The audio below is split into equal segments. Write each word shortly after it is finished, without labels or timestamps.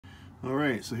All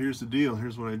right, so here's the deal.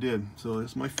 Here's what I did. So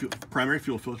this is my primary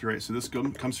fuel filter, right? So this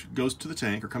goes to the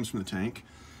tank, or comes from the tank.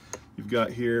 You've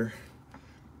got here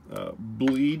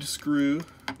bleed screw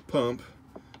pump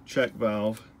check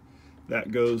valve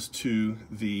that goes to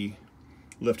the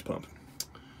lift pump,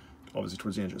 obviously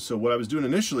towards the engine. So what I was doing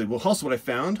initially, well, also what I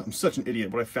found, I'm such an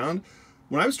idiot. What I found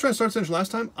when I was trying to start this engine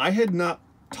last time, I had not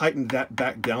tightened that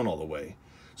back down all the way.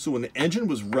 So when the engine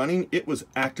was running, it was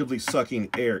actively sucking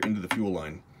air into the fuel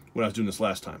line. When I was doing this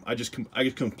last time, I just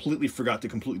completely forgot to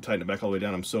completely tighten it back all the way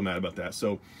down. I'm so mad about that.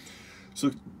 So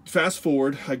fast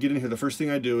forward, I get in here. The first thing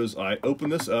I do is I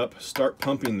open this up, start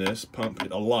pumping this, pump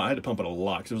it a lot. I had to pump it a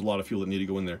lot because there's a lot of fuel that needed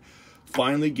to go in there.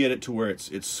 Finally get it to where it's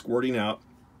squirting out.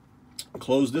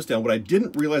 Close this down. What I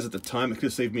didn't realize at the time, it could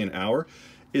have saved me an hour,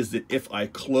 is that if I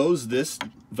close this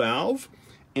valve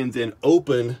and then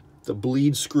open the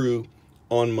bleed screw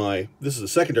on my, this is a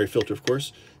secondary filter, of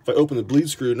course. If I open the bleed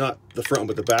screw, not the front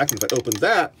but the back, and if I open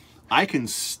that, I can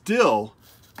still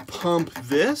pump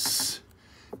this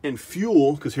and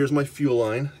fuel, because here's my fuel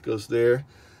line. It goes there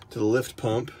to the lift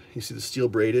pump. You see the steel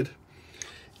braided.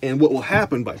 And what will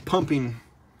happen by pumping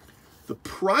the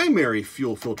primary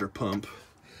fuel filter pump,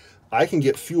 I can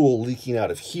get fuel leaking out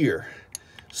of here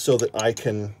so that I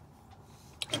can,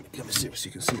 let me see so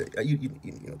you can see that. You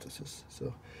know what this is.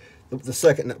 So the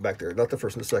second nut back there, not the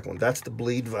first one, the second one. That's the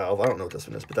bleed valve. I don't know what this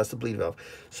one is, but that's the bleed valve.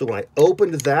 So when I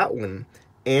opened that one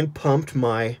and pumped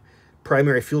my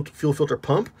primary fuel filter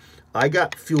pump, I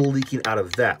got fuel leaking out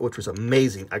of that, which was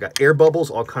amazing. I got air bubbles,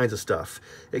 all kinds of stuff.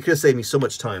 It could have saved me so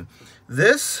much time.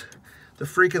 This, the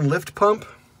freaking lift pump,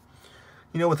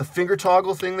 you know, with the finger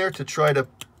toggle thing there to try to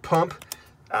pump,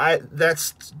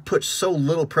 that's put so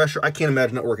little pressure, I can't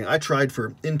imagine it working. I tried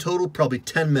for, in total, probably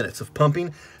 10 minutes of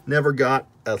pumping, never got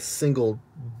a single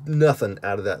nothing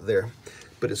out of that there.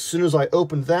 But as soon as I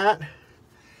opened that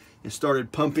and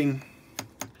started pumping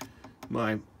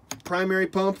my primary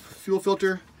pump, fuel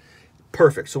filter,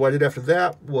 perfect. So what I did after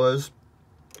that was,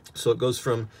 so it goes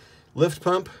from lift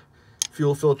pump,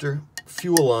 fuel filter,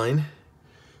 fuel line.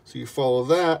 So you follow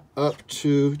that up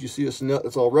to, do you see this nut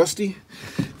that's all rusty?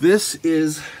 This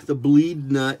is the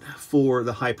bleed nut for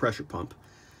the high pressure pump.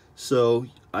 So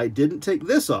I didn't take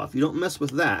this off. You don't mess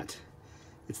with that.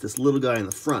 It's this little guy in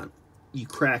the front. You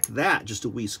crack that just a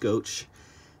wee scotch,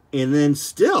 and then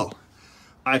still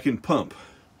I can pump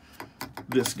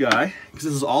this guy, because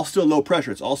this is all still low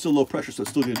pressure. It's all still low pressure, so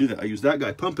it's still going to do that. I use that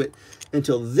guy, pump it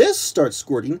until this starts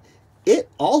squirting. It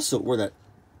also, where that,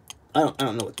 I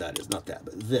don't know what that is, not that,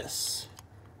 but this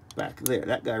back there,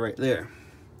 that guy right there,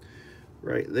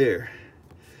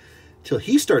 till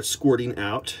he starts squirting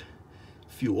out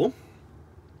fuel.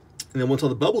 And then once all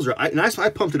the bubbles are, I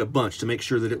pumped it a bunch to make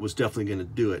sure that it was definitely going to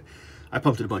do it. I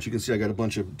pumped it a bunch. You can see I got a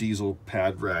bunch of diesel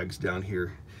pad rags down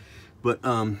here, but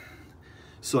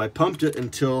so I pumped it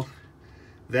until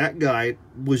that guy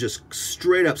was just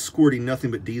straight up squirting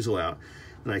nothing but diesel out.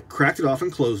 And I cracked it off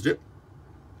and closed it.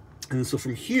 And so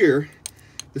from here,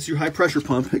 this is your high pressure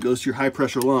pump. It goes to your high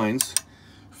pressure lines,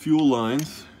 fuel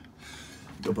lines,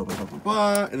 and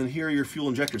then here are your fuel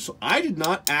injectors. So I did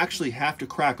not actually have to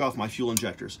crack off my fuel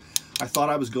injectors. I thought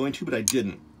I was going to, but I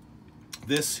didn't.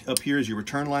 This up here is your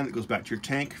return line that goes back to your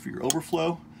tank for your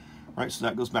overflow. Right, so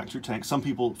that goes back to your tank. Some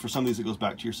people, for some of these, it goes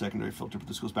back to your secondary filter, but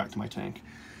this goes back to my tank.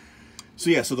 So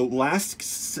yeah, so the last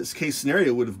case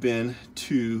scenario would have been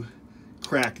to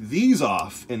crack these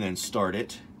off and then start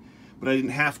it, but I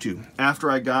didn't have to. After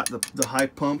I got the high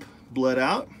pump bled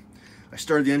out, I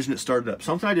started the engine, it started up.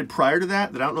 Something I did prior to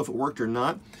that I don't know if it worked or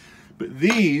not, but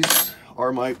these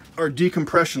are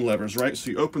decompression levers, right? So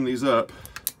you open these up,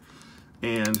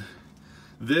 and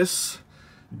this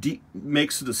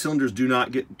makes so the cylinders do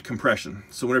not get compression.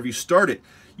 So whenever you start it,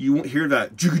 you won't hear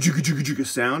that juga juga juga juga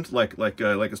sound like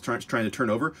it's trying to turn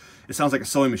over. It sounds like a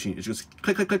sewing machine. It's just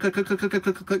click click click click click click click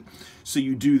click click. So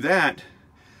you do that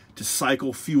to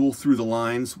cycle fuel through the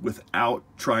lines without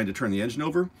trying to turn the engine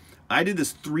over. I did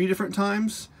this 3 different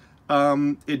times.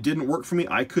 It didn't work for me.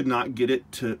 I could not get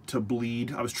it to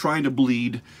bleed. I was trying to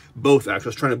bleed both, actually. I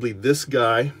was trying to bleed this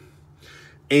guy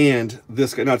and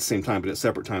this guy, not at the same time, but at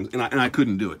separate times, and I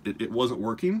couldn't do it. It wasn't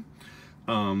working.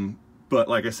 But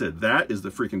like I said, that is the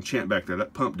freaking champ back there.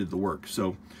 That pump did the work.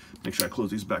 So make sure I close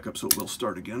these back up so it will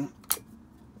start again.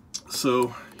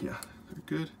 So yeah, they're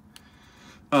good.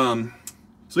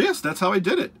 So yes, that's how I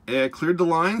did it. I cleared the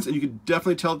lines, and you could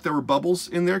definitely tell that there were bubbles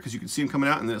in there because you could see them coming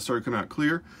out, and then it started coming out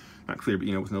clear. Not clear, but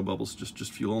you know, with no bubbles,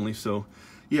 just fuel only. So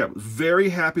yeah,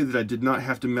 very happy that I did not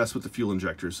have to mess with the fuel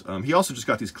injectors. He also just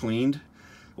got these cleaned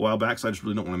a while back, so I just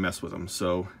really don't want to mess with them.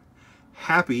 So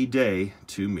happy day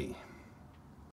to me.